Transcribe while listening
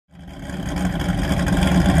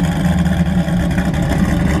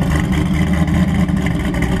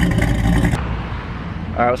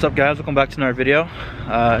Alright, what's up guys? Welcome back to another video.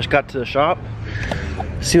 Just got to the shop.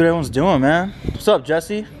 See what everyone's doing, man. What's up,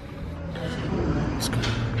 Jesse?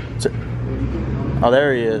 Oh,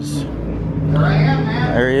 there he is. There I am,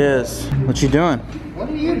 man. There he is. What you doing? What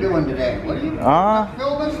are you doing today? What are you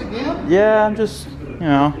filming again? Yeah, I'm just, you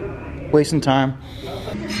know, wasting time.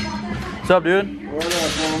 What's up, dude? What up,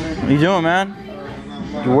 homie? What you doing, man?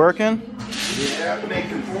 You working? Yeah,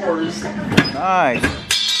 making fours. Nice.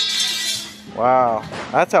 Wow,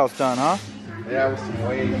 that's how it's done, huh? Yeah, with some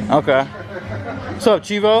weight. Okay. What's up,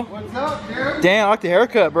 Chivo? What's up, dude? Damn, I like the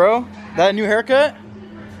haircut, bro. That a new haircut?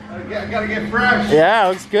 I gotta get fresh. Yeah,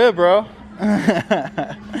 looks good, bro. What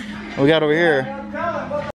we got over here? Man,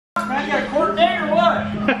 you got a court date or what?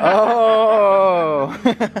 Oh.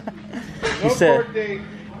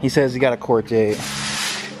 He says he got a court date.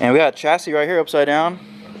 And we got a chassis right here upside down.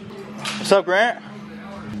 What's up, Grant?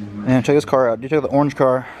 Man, check this car out. Dude, check out the orange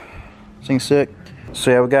car. This thing's sick.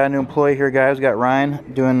 So yeah, we got a new employee here, guys. We got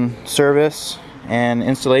Ryan doing service and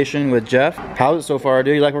installation with Jeff. How's it so far,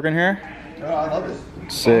 dude? You like working here? Oh, I love this.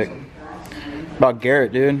 Sick. Awesome. About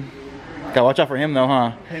Garrett, dude. Gotta watch out for him though,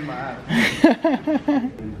 huh? Hey, my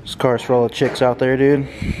eye. This car's for all the chicks out there, dude.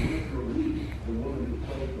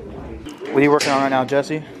 What are you working on right now,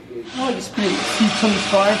 Jesse? Oh, just putting seats on this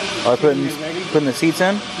car. Oh, putting the seats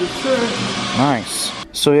in? Yes, sir. Nice.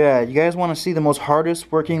 So yeah, you guys want to see the most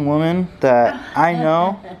hardest working woman that I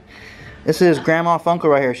know? This is Grandma Funco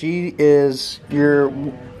right here. She is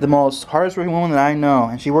the most hardest working woman that I know,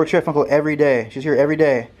 and she works here at Funco every day. She's here every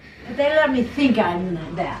day. But they let me think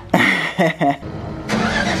I'm that.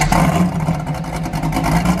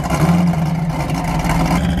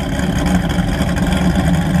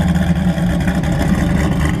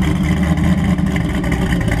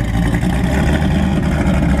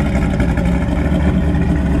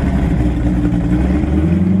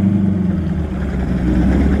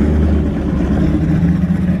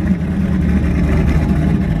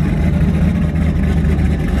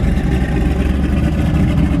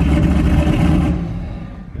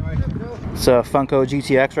 It's a Funco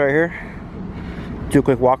GTX right here. Do a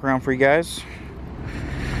quick walk around for you guys.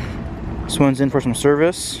 This one's in for some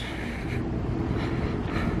service.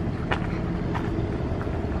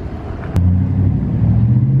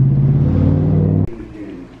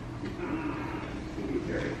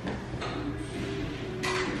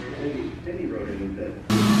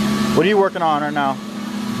 What are you working on right now?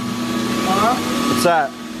 What's that?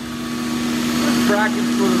 Brackets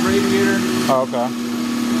for the radiator. Oh, okay.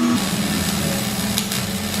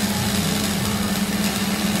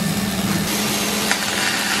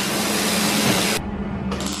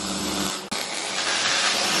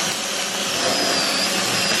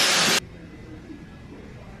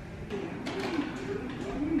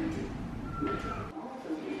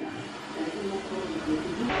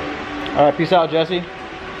 Alright, peace out, Jesse.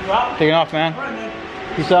 Taking off, man.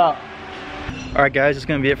 Peace out. Alright guys, that's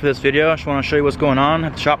gonna be it for this video. I just want to show you what's going on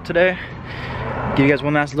at the shop today. Give you guys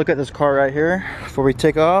one last look at this car right here before we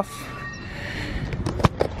take off.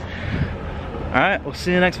 Alright, we'll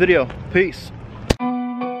see you in the next video. Peace.